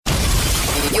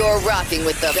You're rocking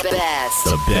with the best.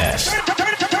 The best. Turn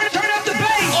up the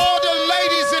bass. All the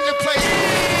ladies in the place.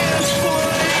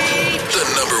 The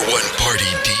 #1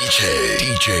 party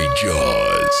DJ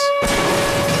Jaws.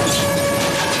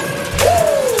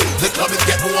 The club is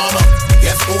getting warmer.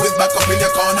 Guess who is back up in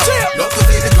your corner? Love to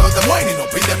see the girls them winding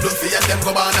up in them Lucy and them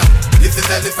Gabbana. This is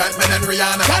Elephant Man and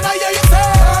Rihanna. Can I hear you say?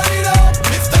 Turn it up,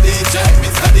 Mr. DJ,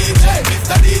 Mr. DJ,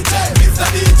 Mr. DJ, Mr.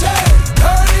 DJ.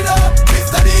 Turn it up,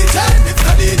 Mr. DJ,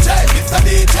 Mr. DJ, Mr.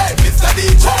 DJ, Mr.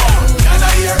 DJ. Can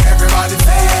I hear everybody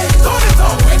say? Turn it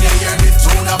up when you hear this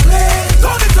tune I play.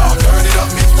 Turn it up,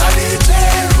 Mr. DJ.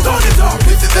 Turn it up,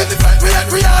 this is Elephant Man and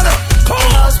Rihanna.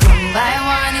 Goes one by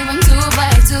one, even two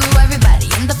by two. Everybody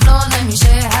in the floor, let me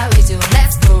show you how we do.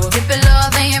 Let's go. Dip it low,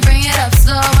 then you bring it up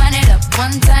slow. Run it up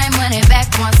one time, run it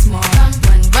back once more. Run,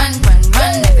 run, run, run,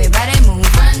 run. Everybody move.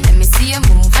 Run, let me see you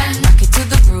move. Run, rock it to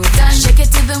the groove. Done. Shake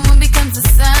it till the moon becomes the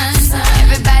sun.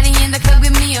 Everybody in the club,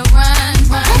 give me a run.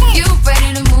 Run. You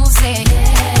ready to move? Say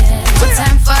yeah. One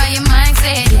time for your mind,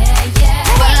 say yeah, yeah.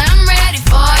 Well, I'm ready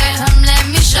for it. Come, let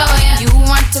me show you. You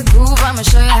want to groove? I'ma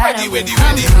show you how to move.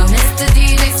 Come, Mr.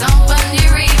 DJ, some fun the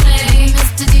replay.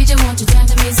 Mr. DJ, won't you turn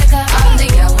the music up? All the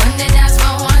girls when they dance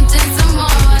for wanting some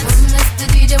more. Mr.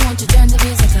 DJ, won't you turn the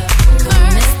music up? Come,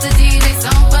 Mr. DJ,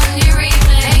 some fun the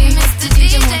replay. Mr.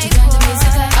 DJ, won't you turn the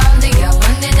music up? All the girls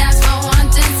when they dance for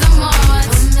wanting some more.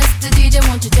 Mr. DJ,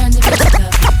 won't you turn the music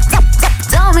up?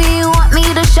 Tell me you want me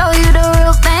to show you the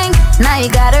real thing. Now you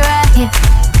got it right here.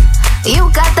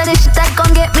 You got that shit that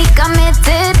gon' get me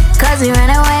committed. Cause you ran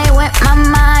away with my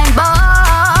mind,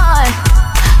 boy.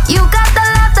 You got the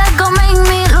love that gon' make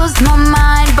me lose my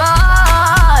mind,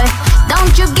 boy.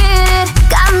 Don't you get it?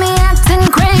 Got me acting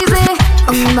crazy.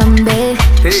 Bombay,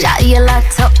 shot you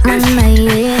locked up, man,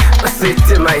 yeah.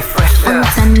 City, my fresh on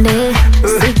Sunday,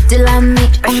 city like me,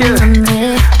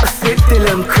 Monday. City,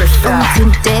 I'm crushed on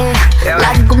today.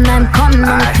 Lagum nan kon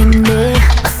on Pinde.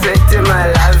 City,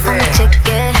 my love, check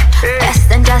it. Best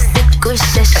than just a good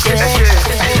shit.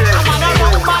 I'm on a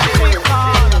romantic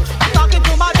call. Talking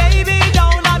to my baby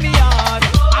down on me yard.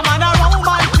 I'm on a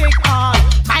romantic call.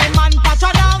 My man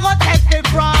Patrona go take me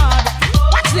fraud.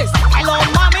 Watch this. Hello,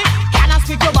 mommy. Can I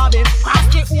speak to Bobby?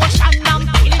 Cross the ocean. I'm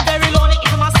feeling very lonely.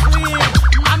 It's my scream.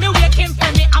 Mommy waiting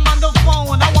for me. I'm on the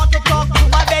phone. I want to talk to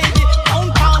my baby. Don't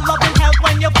call love and help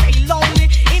when you feel lonely.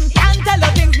 Him can tell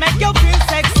you things make you feel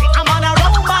sexy. I'm on a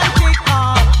romantic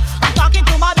call. I'm talking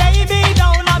to my baby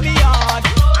down on me yard.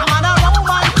 I'm on a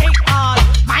romantic call.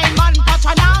 My man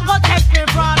Patrona go take me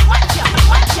fraud. Watch ya,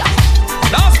 watch ya.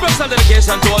 Now special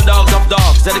dedication to all dogs of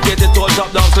dogs. Dedicated to all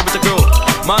top dogs, liberty crew.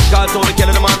 Man called Tony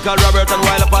Kelly, the man called Robert, and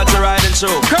while apart the riding show.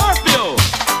 Curfew!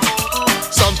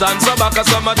 Sometimes some back and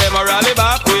some of them a rally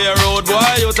back. We a road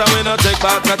boy, youth and we no take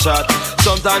back a chat.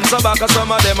 Sometimes some back and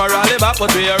some of them a rally back,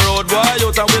 but we a road boy,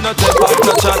 youth and we no take back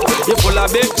a chat. You full of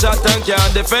big chat and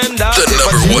can't defend that. The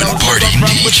 #1 party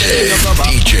DJ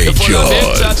Jaws. You full of big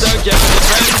chat and can't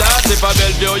defend that. If a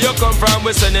Bellevue you come from,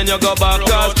 we sending you go back.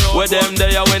 Cause with them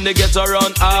there when they get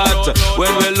around hot.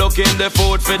 When we looking the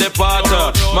food for the pot.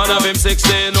 Man have him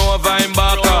 16 over him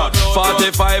back.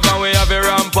 45 and we have a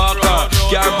rampacker.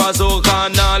 Car bazooka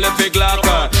and all if it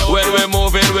glocker. When we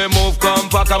moving, we move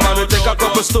compact. Man we take a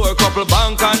couple store, couple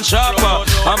bank and shopper.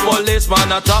 And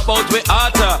policeman a top out we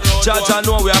hotter. Judge I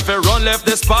know we have to run left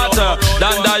the spotter.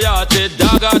 Dan the yachty,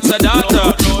 dog at the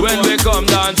data. When we come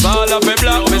dance all of the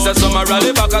block. Me say some a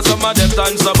rally back and some of them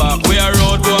dance back. We a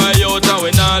road boy out and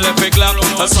we not left it clock.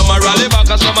 And some a rally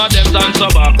back and some of them dance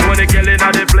back. When they killing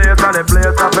at the place and the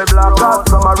place of the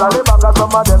block. Some a rally back and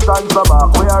some of them dance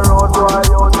back. We a road boy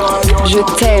out and Je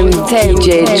t'aime,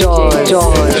 DJ Jaws.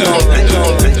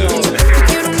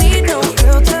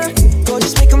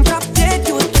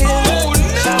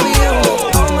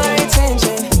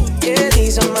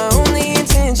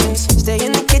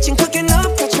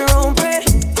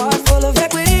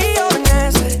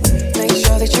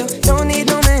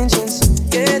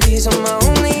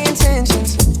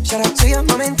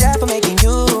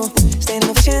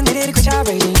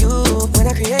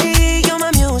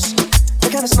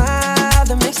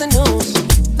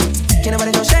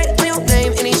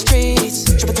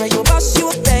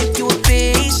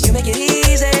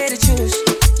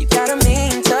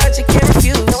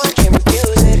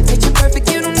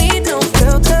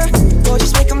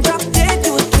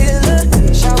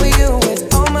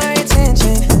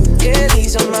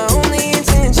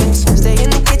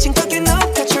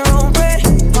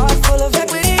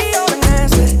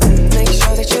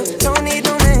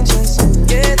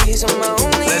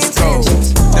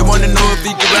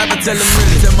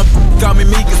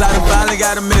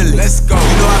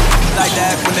 like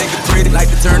that when they get pretty. Like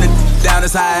to turn it down,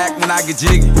 that's how I act when I get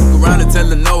jiggy. Look around and tell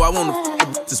her no, I wanna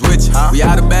to switch. We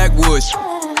out of backwoods.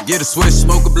 Get a switch,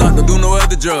 smoke a blunt, don't do no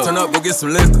other drugs. Turn up, go get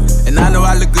some liquor. And I know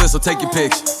I look good, so take your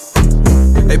picture.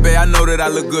 Hey, babe, I know that I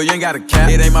look good, you ain't got a cap.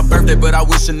 It ain't my birthday, but I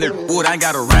wish a nigga would. I ain't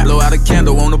got a rap. Blow out a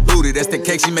candle on the booty, that's the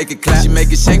cake, she make it clap. She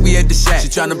make it shake, we at the shack. She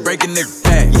tryna break a nigga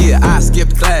back. Yeah, I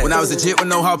skipped class when I was a jit with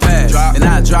no hard pass. And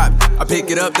I drop, I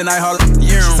pick it up, then I holler.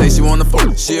 She say she wanna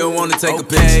fuck, she don't wanna take a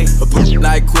picture. A push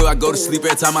night quill, I go to sleep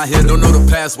every time I hit her. Don't know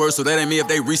the password, so that ain't me if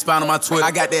they respawn on my Twitter.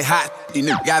 I got that hot, these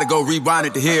niggas gotta go rewind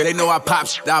it to hear. They know I pop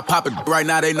shit, I pop it right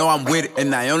now, they know I'm with it.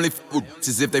 And I only fuck with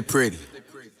bitches if they pretty.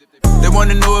 They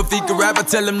wanna know if he can rap, I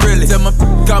tell him really. Tell my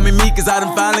call me cause I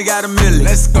done finally got a million.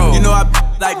 Let's go. You know I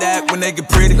like that when they get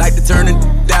pretty. Like to turn it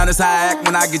down, that's how I act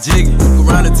when I get jiggy. Look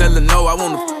around and tell her no, I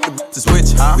wanna to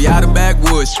switch. We out of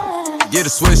backwoods. Get a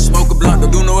switch, smoke a blunt,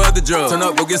 don't do no other drugs. Turn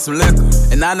up, go get some liquor.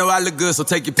 And I know I look good, so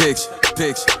take your picture.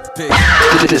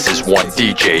 This is one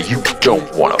DJ you don't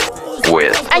wanna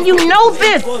with. And you know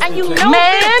this, and you know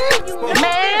man.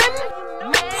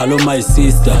 Hello my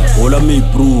sister, hola me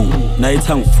bro. Night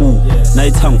hang fu,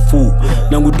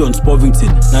 nangu Don Spovington,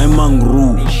 na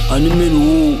mangru.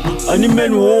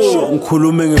 Animen wo,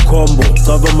 nkhulume ngekombo.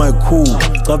 Cover my cool,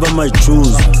 cover my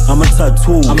shoes. I'm a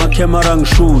tattoo, I'm a camera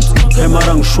shoot.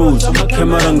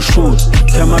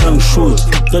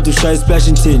 Got to shy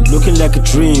splashing tin, looking like a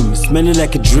dream, smelling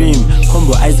like a dream.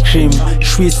 Combo ice cream,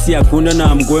 Shwisi Akuna,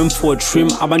 I'm going for a trim.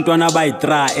 Abantwana by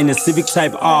Tra in a Civic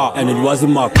Type R, and it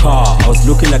wasn't my car. I was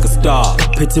looking like a star.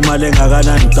 Peti malenga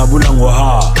gana ntabula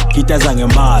ngoha. Kita zange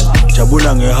mal,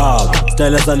 chabula ngehab.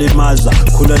 Style salimaza,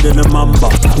 kula dene mamba.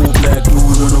 Cool black dude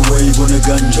on a wave on a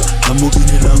ganja.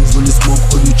 Namugini lungs when you smoke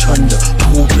on you chanda.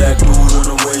 Cool black dude on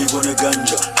a wave on a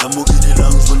ganja. Namugini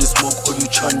lungs when you smoke on you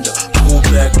chanda. Cool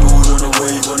black dude on a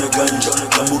wave on a ganja.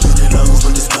 Namugini lungs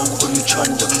when you smoke on you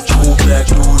chanda. Cool black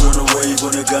dude on a wave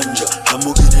on a ganja.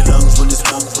 Namugini lungs when you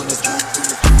smoke on you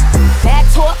chanda. Back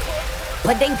talk,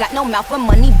 but they got no mouth for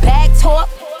money. Back talk,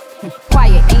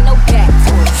 quiet, ain't no back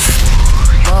talk.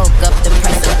 Woke up, the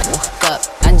price woke up.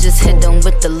 I just hit them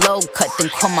with the low cut, then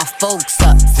call my folks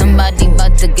up. Somebody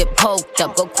about to get poked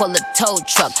up, go call a tow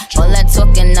truck. All that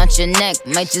talking out your neck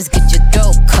might just get your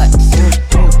throat cut.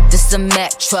 This a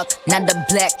Mack truck, not a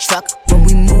black truck. When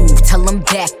we move, tell them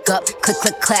back up. Click,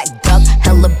 click, clack, duck.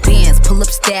 Hella bands, pull up,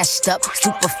 stashed up.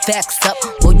 Super facts up.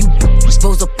 Or you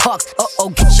Rosa Parks,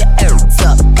 get your errands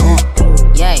up.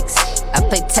 Yikes, I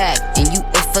play tag and you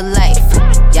it for life.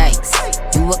 Yikes,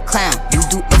 you a clown, you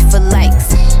do it for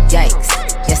likes. Yikes,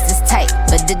 yes it's tight,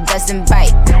 but it doesn't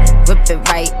bite. Rip it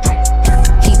right,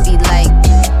 he be like,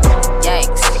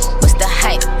 yikes, what's the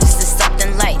hype? This is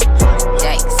something light.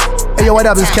 Yikes. Hey yo, what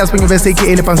up? This is Casper Invest,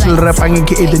 aka Lepansel Rap,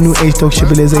 aka the new age talk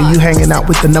Shibileze. You hanging out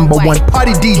with the number one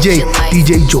party DJ,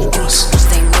 DJ Jaws.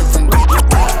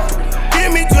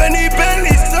 Give me 20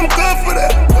 Bentleys, cause I'm good for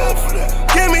that.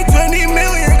 Give me 20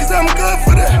 million, cause I'm good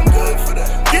for that.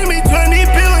 Give me 20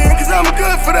 billion, cause I'm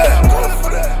good for that.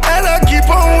 And I keep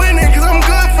on winning, cause I'm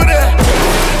good for that.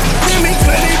 Give me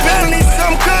 20 Bentleys, cause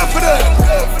I'm good for that.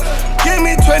 Give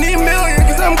me 20 million,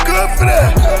 cause I'm good for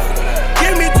that.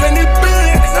 Give me 20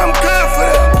 billion, cause I'm good for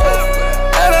that.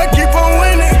 And I keep on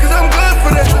winning, cause I'm good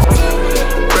for that.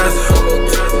 Press,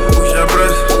 push your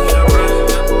press.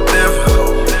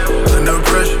 Never, under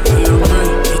pressure.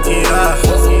 ETI,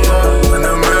 when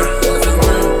I'm real.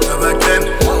 If I can,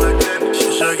 she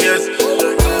should guess.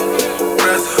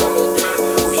 Press,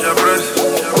 push your press.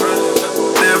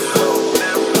 Never,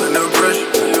 under pressure.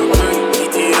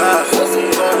 ETI,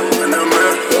 when I'm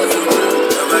real.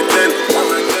 If I can.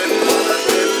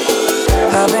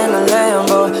 I've been a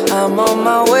Lambo, I'm on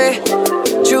my way.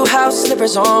 True house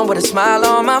slippers on with a smile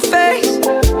on my face.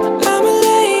 I'm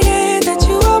elated that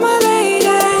you are my lady.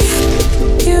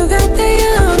 You got the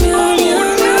yum, yum,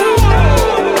 yum, yum.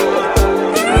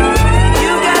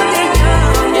 You got the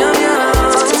yum, yum, yum.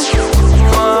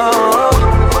 Whoa.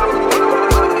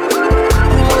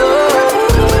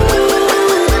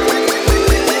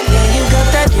 Yeah, you got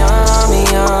that yummy,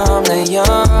 yum, the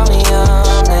yummy,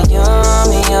 yum, the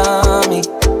yummy, yummy.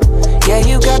 Yeah,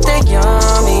 you got that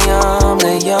yummy, yum,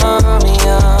 the yummy,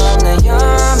 yum, the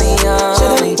yummy, yum. Say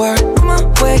the word on my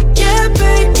way. Yeah,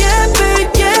 babe, yeah, babe,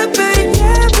 yeah, babe,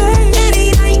 yeah, babe. Any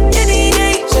night, any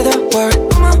day. Say the word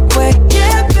on my way.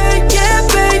 Yeah, babe, yeah,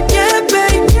 babe, yeah,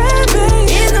 babe, yeah, babe.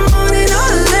 In the morning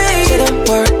or late. Say the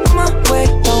word on my way.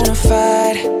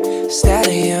 Bonafide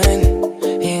stallion.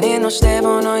 Ain't no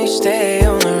stable, no, you stay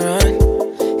on the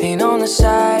run. Ain't on the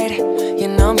side, you're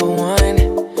number one.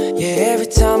 Yeah, every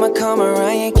time I come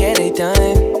around, you get it done.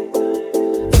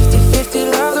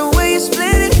 50-50, love the way you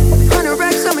split it. 100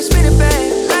 racks on me, spinning.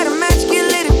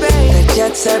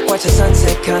 jet set, watch the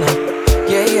sunset, kinda.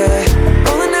 Yeah, yeah.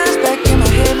 Rolling eyes back in my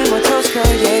head, make my toes curl,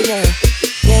 yeah, yeah.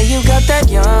 Yeah, you got that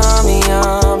yummy,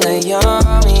 that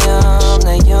yummy,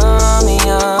 that yummy,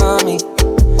 yummy.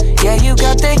 Yeah, you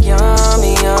got that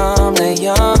yummy, that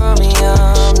yummy,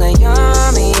 that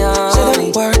yummy, yummy. Say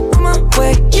the word on my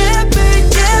way, yeah,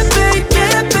 babe, yeah, babe,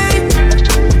 yeah, babe.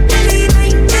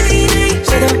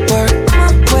 Say the word on my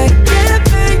way, yeah,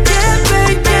 babe, yeah,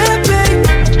 babe, yeah, babe.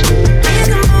 In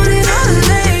the morning or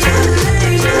late,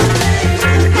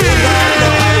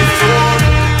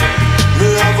 Me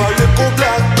have a little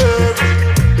black baby,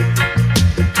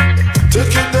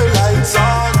 taking the lights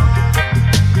on.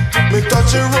 Me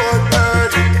touch the road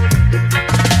early.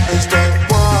 Is that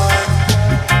why?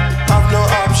 Have no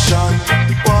option.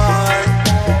 Why?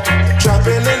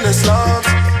 Trapping in the slums.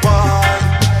 Why?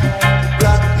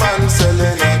 Black man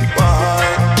selling it. Why?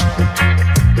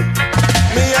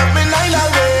 Me have me Nyla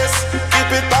waist,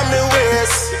 keep it on me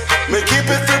waist. Me keep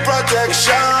it for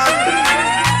protection.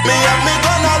 Me have me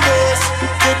gun on waist,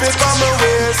 keep it on me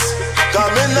waist.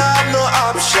 'Cause me nah have no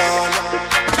option.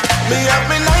 Me have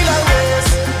me Nyla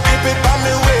waist, keep it on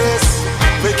me waist.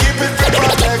 Me keep it for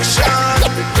protection.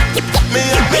 Me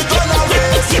have me gun on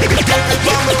waist, keep it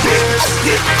on me waist.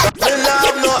 Me nah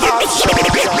have no option.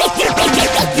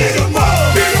 Get 'em all,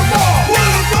 beat 'em all,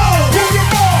 pull 'em all, pull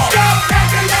 'em all. Stop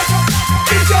acting like a,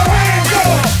 get your hands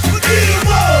up. Get 'em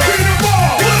all, beat 'em all,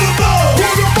 pull 'em all,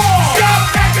 pull 'em all. Stop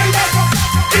acting like a,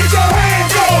 get your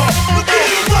hands up. Get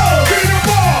 'em all, beat 'em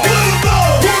all, pull 'em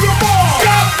all, pull 'em all.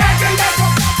 Stop acting like a,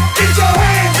 get your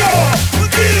hands up.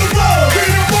 Get 'em all,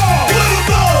 beat 'em all, pull 'em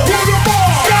all, pull 'em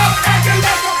all.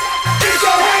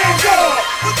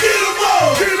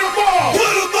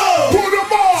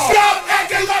 Stop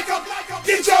acting like a,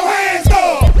 get your hands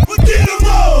up. Get 'em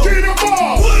all, beat 'em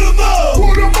all, pull 'em all,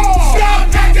 pull 'em all. Stop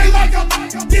acting like a,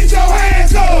 get your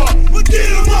hands up. Get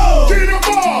 'em all,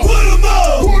 pull 'em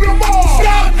all, pull 'em all.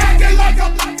 Stop acting like a,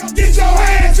 get your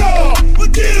hands up.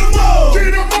 Get 'em all,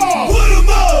 pull 'em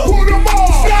all, pull 'em all. Stop acting like a, get your hands up. Get 'em all, pull 'em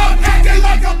all. Stop acting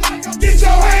like a, get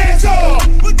your hands up.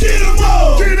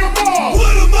 Get 'em all,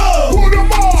 pull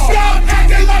 'em all. Stop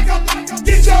acting like a,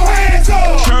 get your hands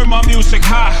up. Turn my music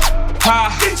high, high,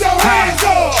 Get your hands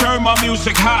high. up. Turn my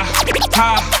music high,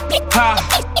 high, high.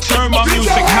 Turn my Get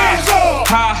music your high, hands up.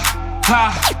 high,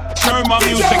 high. Turn my Get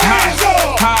your music high, hands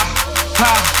up. high,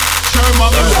 high. Turn my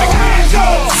music high.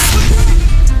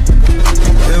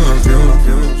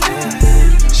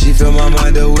 She fill my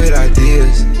mind up with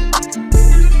ideas.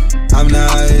 I'm the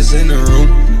highest in the room.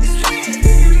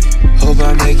 Hope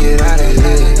I make it out of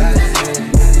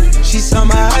here. She saw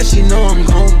my eyes, she know I'm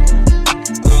gone.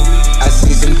 I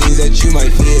see some things that you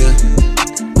might fear.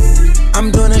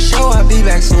 I'm doing a show, I'll be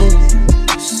back soon.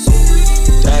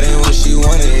 That ain't what she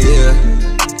wanna hear.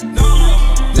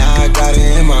 Now I got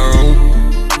it in my room.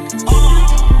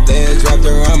 Legs wrapped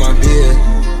around my beard.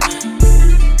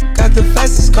 Got the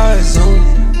fastest car at Zoom.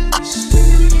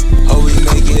 Hope we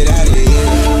make it out of here.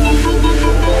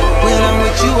 When I'm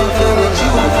with you, I feel with you,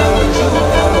 I feel with you, I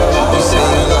feel with you. You say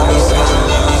you love me, say you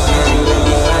love me, say you love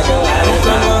me. You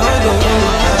come on,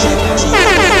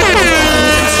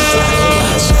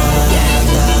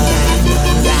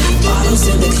 bottles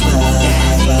in the club.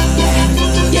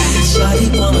 Shawty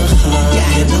wanna hug.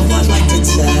 You know I like to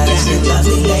touch. You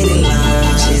lovely lady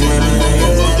line. She let me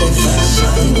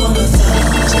Shawty wanna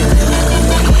touch. You know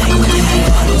I like that.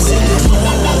 Bottles in the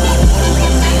club.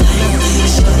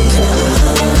 Shawty wanna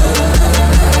hug.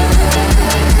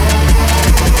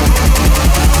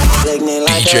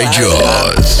 DJ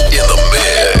Jaws in the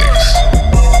mix.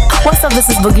 What's up? This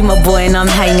is Boogie My Boy, and I'm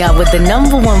hanging out with the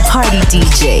 #1 party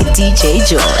DJ, DJ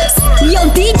Jaws. Yo,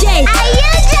 DJ, are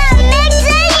you just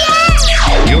mixing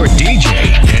it? Your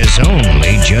DJ has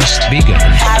only just begun.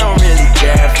 I don't really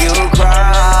care if you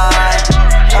cry.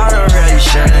 I don't really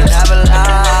shouldn't have a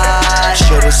lie.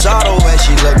 Should've saw the way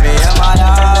she looked me in my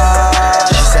eyes.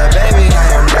 She said, baby, I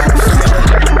am not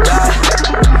afraid to die.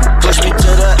 Push me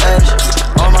to the edge,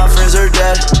 all my friends are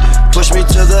dead. Push me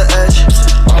to the edge,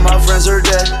 all my friends are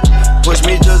dead. Push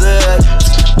me to the edge,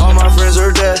 all my friends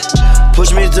are dead.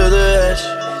 Push me to the edge.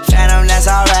 Phantom, that's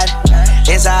alright.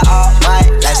 Inside all white,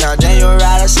 like something you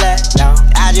ride a sled. No,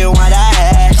 I just want that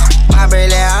head. My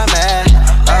bracelet, I'm mad.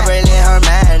 Her bracelet, her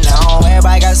man. No,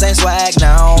 everybody got the same swag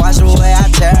now. Watch the way I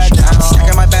tear it down.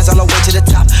 Stacking my bands all the way to the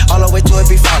top, all the way to it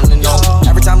be falling. No,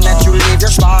 every time that you leave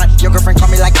your spot, your girlfriend call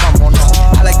me like, come on, no.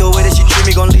 I like the way that you treat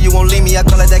me, gon' leave you, won't leave me. I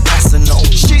call it that Casanova.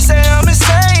 She say I'm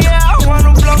insane, yeah. I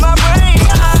wanna blow my brain.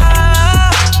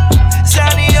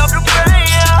 Sign me up to pray,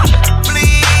 yeah.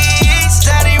 Please,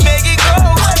 daddy, make it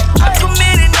go. I'm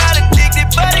committed, not addicted,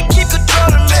 but it keep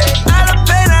controlling me. Out of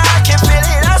pain, I can feel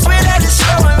it. I swear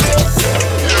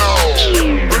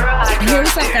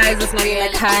it's Marina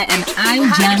Kai, and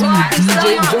I'm jamming with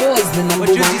DJ Jaws, the number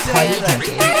one party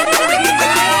DJ.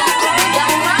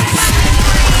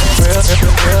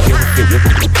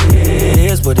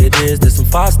 It is what it is, there's some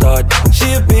 5-star.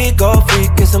 She a big gold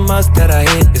freak, it's a must that I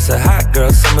hit. It's a hot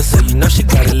girl summer, so you know she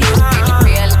got it lit.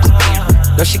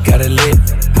 No, she got it lit.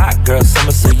 Hot girl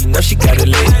summer, so you know she got it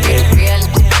lit.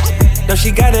 Yeah. No,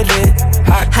 she got it lit.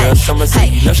 Hot girl summer, so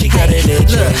you know she got it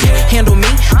lit. Look, handle me?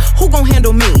 Who gon'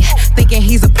 handle me? Thinking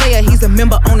he's a player, he's a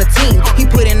member on the team. He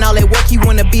put in all that work, he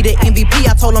wanna be the MVP.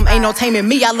 I told him ain't no taming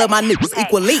me, I love my niggas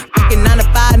equally. Thinking 9 to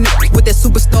 5 niggas with that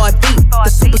superstar beat. The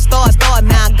superstar star,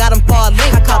 now I got him far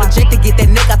link. I called a Jake to get that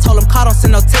nigga, I told him call, don't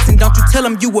send no text. And don't you tell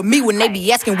him you with me when they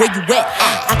be asking where you at.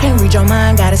 I can't read your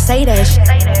mind, gotta say that shit.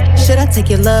 Should I take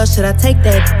your love, should I take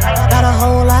that? Got a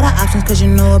whole lot of options, cause you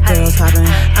know a girl's poppin'.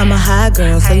 I'm a high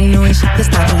girl, so you know ain't shit to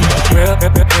stop me.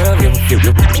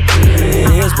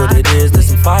 It is what it is, there's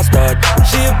some 5-star.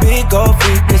 She a big gold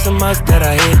freak, it's a must that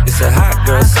I hit. It's a hot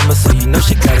girl summer, so you know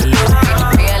she got it lit.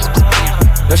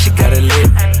 No, she got it lit.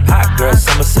 Hot girl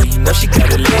summer, so you know she got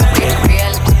it lit.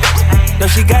 Yeah. No,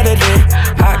 she got it lit.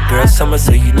 Hot girl summer,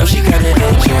 so you know she got it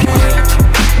lit. Yeah.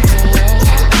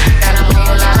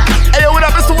 Hey, yo, what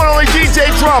up? It's the one only DJ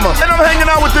Drama, and I'm hanging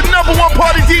out with the number one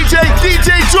party DJ,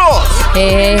 DJ Jaws.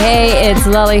 Hey, it's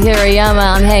Lolly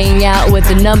Hirayama. I'm hanging out with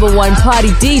the number one party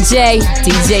DJ,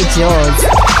 DJ Jaws.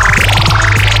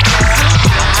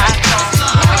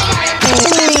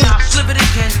 Flip it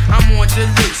again, I'm on the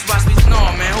loose. Watch me, no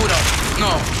man, hold up,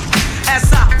 no. As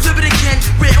I flip it again,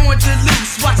 we're on the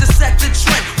loose. Watch us set the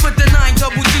trend, put the 9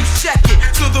 double deuce, check it.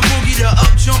 To the boogie, the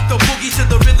up jump, the boogie to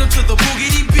the rhythm, to the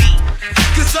boogity beat.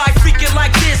 Cause I freak it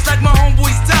like this, like my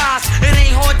homeboys dies. It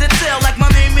ain't hard to tell, like my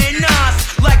man Nas.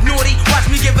 Like Naughty, watch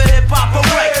me give a hip-hop a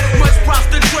break. Much props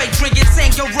to Dre, drink it,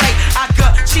 Tanqueray. I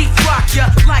could cheap rock ya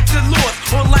like the Lord,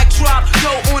 or like Drop,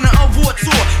 go on an award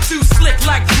tour. Too slick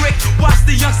like Rick, watch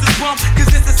the youngsters bump. Cause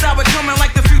this is how it coming,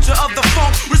 like the future of the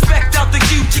funk. Respect out the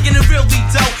Q, chicken and really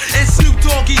dope. And Snoop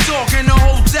Doggy Dogg and the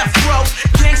whole death row.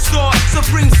 Gangstar,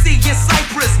 Supreme C and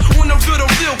Cypress. On the real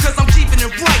deal, cause I'm keeping it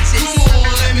righteous. Come on,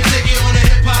 let me take you on a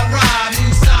hip-hop ride.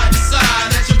 Move side to side,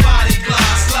 let your body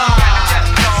glide. Slide.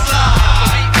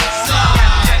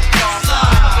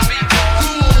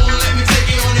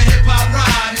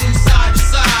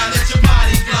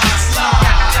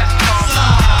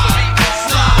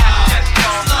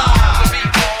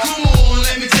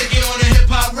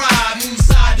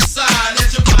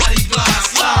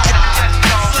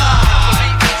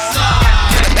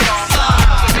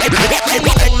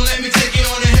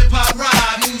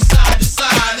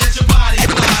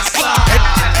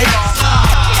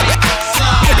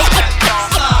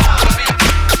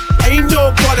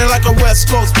 West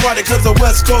Coast party, cause the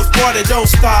West Coast party don't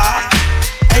stop.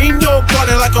 Ain't no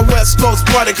party like a West Coast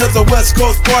party, cause the West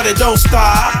Coast party don't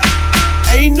stop.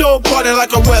 Ain't no party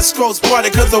like a West Coast party,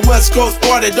 cause the West Coast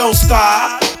party don't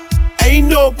stop. Ain't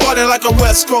no party like a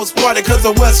West Coast party, cause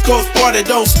the West Coast party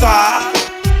don't stop.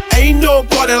 Ain't no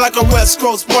party like a West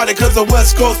Coast party, cause the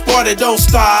West Coast party don't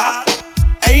stop.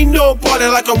 Ain't no party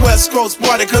like a West Coast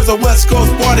party, cause the West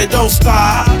Coast party don't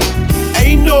stop.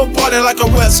 Ain't no party like a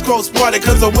West Coast party,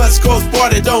 cause the West Coast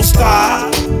party don't stop.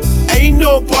 Ain't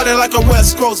no party like a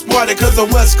West Coast party, cause the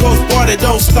West Coast party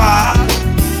don't stop.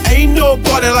 Ain't no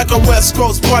party like a West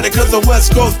Coast party, cause the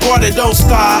West Coast party don't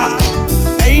stop.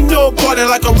 Ain't no party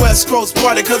like a West Coast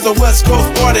party, cause the West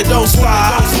Coast party don't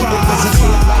stop.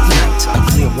 A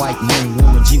clear white moon,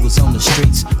 woman G was on the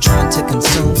streets trying to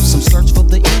consume some search for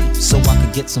the E, so I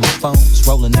could get some phones.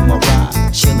 Rolling in my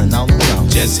ride, chilling all alone.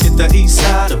 Just hit the east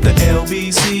side of the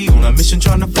LBC on a mission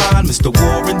trying to find Mr.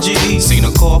 Warren G. Seen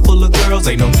a car full of girls,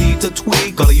 ain't no need to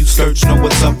tweak. All of you search know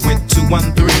what's up with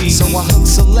 213. So I hooked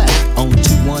select on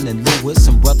 21 and Lewis.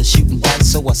 Some brothers shooting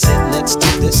dice, so I said let's do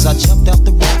this. I jumped out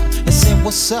the ride and said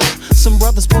what's up. Some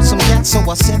brothers pulled some gas, so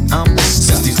I said I'm the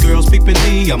stuff. Since these girls peeping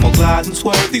me, I'm gonna glide and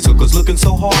swerve. These hookers looking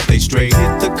so hard, they straight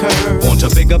hit the curve. Want to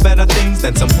bigger, better things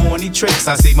than some horny tricks.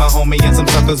 I see my homie and some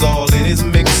suckers all in his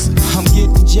mix. I'm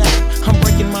getting jacked, I'm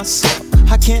breaking myself.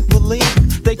 I can't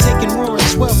believe they taking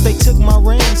Warren's wealth. They took my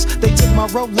rings, they took my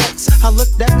Rolex. I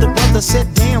looked at the brother,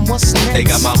 said damn, what's next? They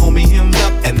got my homie hemmed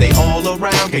up and they all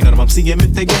around. Can't none of them see him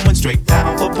if they going straight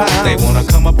pound for pound. They wanna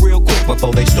come up real quick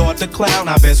before they start to clown.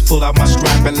 I best pull out my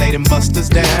strap and lay them busters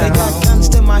down. They got guns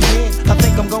to my head, I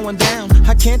think I'm going down.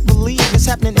 I can't believe it's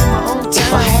happening in my own town.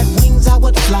 If I had wings I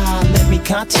would fly, let me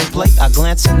contemplate. I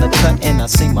glance in the cut and I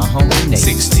see my homie Nate.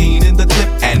 16 in the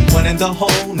clip and 1 in the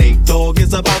hole. Nate Dogg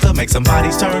is about to make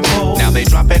somebody's turn cold. Now they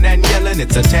dropping and yelling,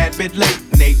 it's a tad bit late.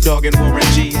 Nate Dogg and Warren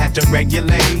G had to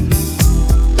regulate.